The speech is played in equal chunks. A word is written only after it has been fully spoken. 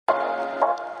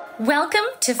Welcome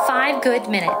to 5 Good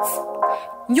Minutes.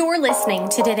 You're listening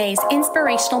to today's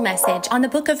inspirational message on the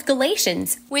book of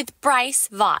Galatians with Bryce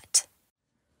Vaught.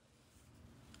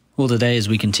 Well, today as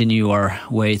we continue our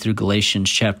way through Galatians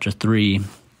chapter 3,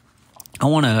 I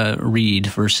want to read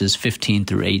verses 15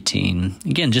 through 18.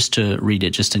 Again, just to read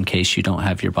it, just in case you don't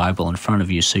have your Bible in front of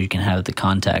you so you can have the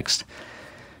context.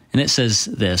 And it says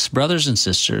this, "Brothers and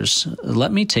sisters,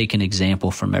 let me take an example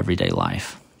from everyday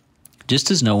life. Just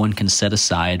as no one can set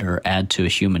aside or add to a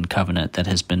human covenant that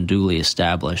has been duly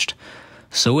established,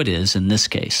 so it is in this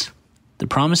case. The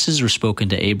promises were spoken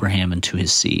to Abraham and to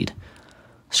his seed.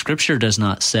 Scripture does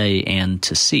not say, and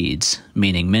to seeds,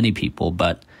 meaning many people,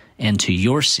 but and to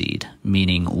your seed,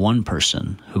 meaning one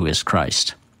person, who is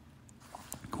Christ.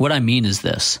 What I mean is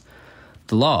this.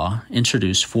 The law,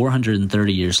 introduced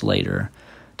 430 years later,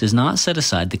 does not set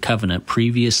aside the covenant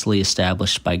previously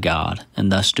established by God and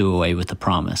thus do away with the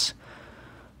promise.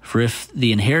 For if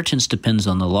the inheritance depends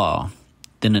on the law,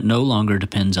 then it no longer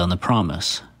depends on the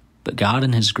promise. But God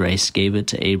in his grace gave it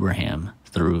to Abraham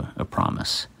through a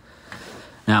promise."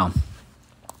 Now,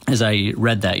 as I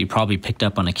read that, you probably picked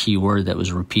up on a key word that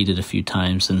was repeated a few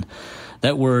times, and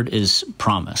that word is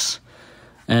promise.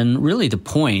 And really the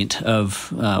point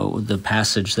of the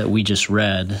passage that we just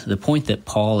read, the point that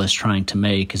Paul is trying to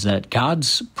make is that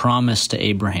God's promise to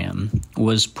Abraham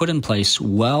was put in place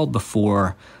well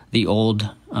before the Old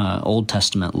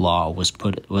Testament law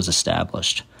was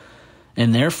established.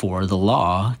 And therefore, the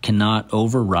law cannot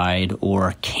override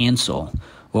or cancel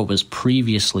what was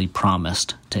previously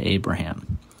promised to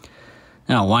Abraham.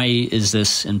 Now, why is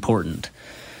this important?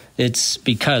 It's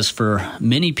because for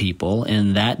many people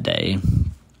in that day,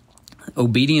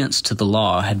 obedience to the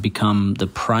law had become the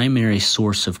primary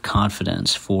source of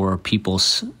confidence for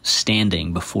people's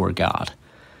standing before God.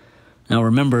 Now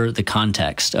remember the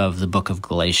context of the book of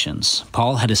Galatians.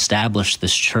 Paul had established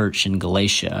this church in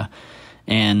Galatia,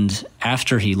 and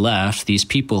after he left, these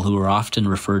people who were often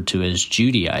referred to as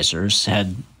Judaizers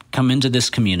had come into this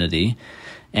community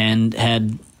and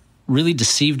had really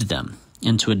deceived them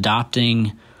into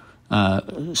adopting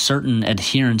certain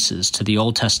adherences to the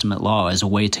Old Testament law as a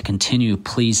way to continue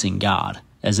pleasing God,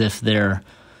 as if their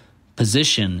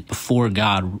position before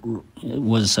God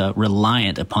was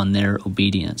reliant upon their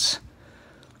obedience.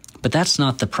 But that's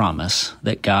not the promise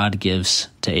that God gives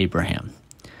to Abraham.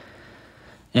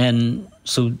 And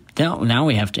so now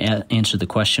we have to answer the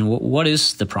question, what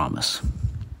is the promise?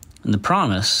 And the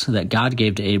promise that God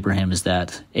gave to Abraham is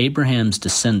that Abraham's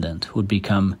descendant would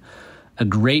become a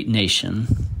great nation,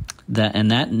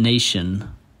 and that nation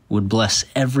would bless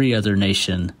every other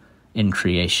nation in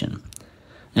creation.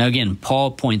 Now again,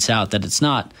 Paul points out that it's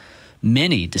not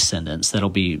many descendants that'll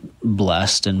be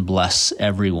blessed and bless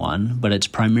everyone, but it's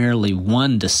primarily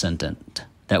one descendant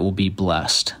that will be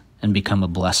blessed and become a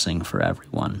blessing for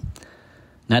everyone.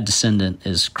 And that descendant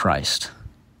is Christ.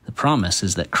 The promise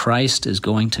is that Christ is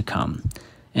going to come,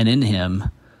 and in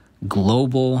him,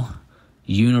 global,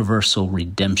 universal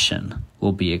redemption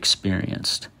will be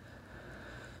experienced.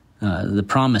 The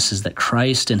promise is that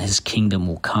Christ and his kingdom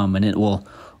will come, and it will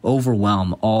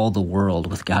overwhelm all the world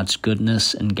with God's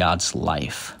goodness and God's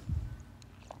life.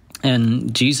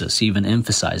 And Jesus even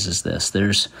emphasizes this.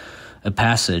 There's a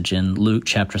passage in Luke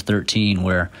chapter 13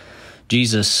 where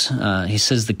Jesus, he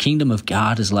says, the kingdom of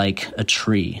God is like a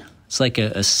tree. It's like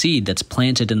a seed that's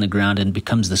planted in the ground and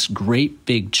becomes this great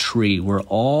big tree where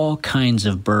all kinds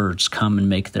of birds come and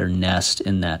make their nest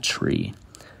in that tree.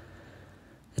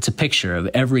 It's a picture of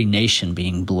every nation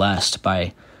being blessed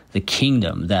by the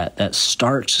kingdom that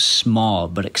starts small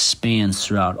but expands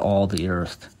throughout all the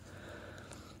earth.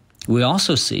 We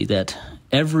also see that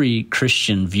every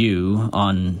Christian view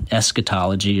on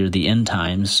eschatology or the end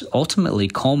times ultimately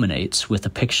culminates with a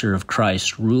picture of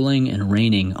Christ ruling and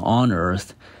reigning on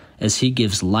earth as he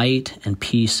gives light and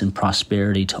peace and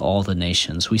prosperity to all the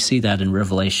nations. We see that in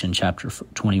Revelation chapter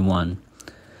 21.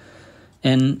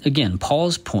 And again,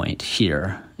 Paul's point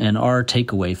here and our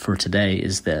takeaway for today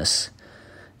is this,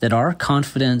 that our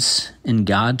confidence in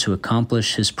God to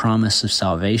accomplish his promise of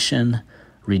salvation,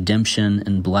 redemption,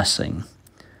 and blessing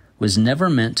was never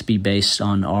meant to be based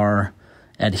on our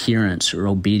adherence or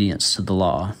obedience to the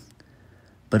law,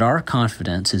 but our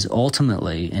confidence is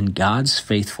ultimately in God's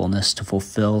faithfulness to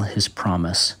fulfill his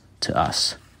promise to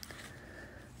us,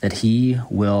 that he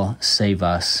will save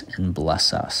us and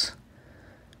bless us.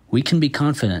 We can be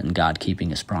confident in God keeping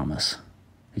his promise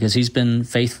because he's been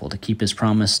faithful to keep his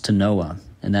promise to Noah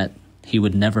and that he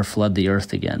would never flood the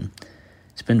earth again.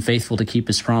 He's been faithful to keep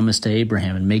his promise to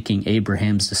Abraham and making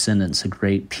Abraham's descendants a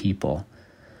great people.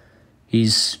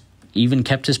 He's even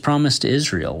kept his promise to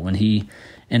Israel when he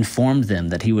informed them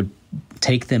that he would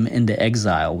take them into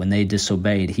exile when they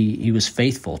disobeyed, he was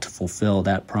faithful to fulfill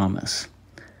that promise.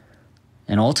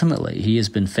 And ultimately, he has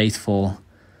been faithful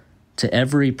to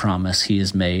every promise he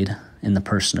has made in the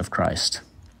person of Christ.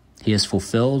 He has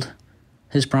fulfilled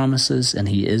his promises, and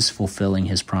he is fulfilling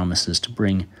his promises to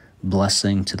bring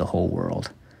blessing to the whole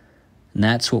world. And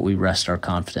that's what we rest our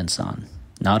confidence on.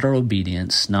 Not our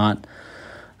obedience, not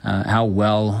how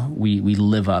well we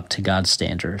live up to God's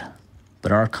standard,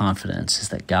 but our confidence is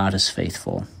that God is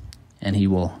faithful, and he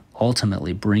will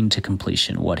ultimately bring to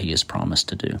completion what he has promised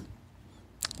to do.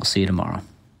 We'll see you tomorrow.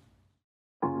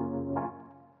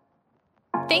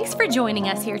 Thanks for joining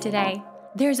us here today.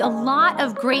 There's a lot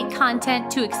of great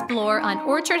content to explore on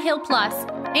Orchard Hill Plus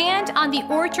and on the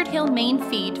Orchard Hill main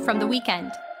feed from the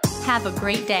weekend. Have a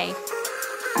great day.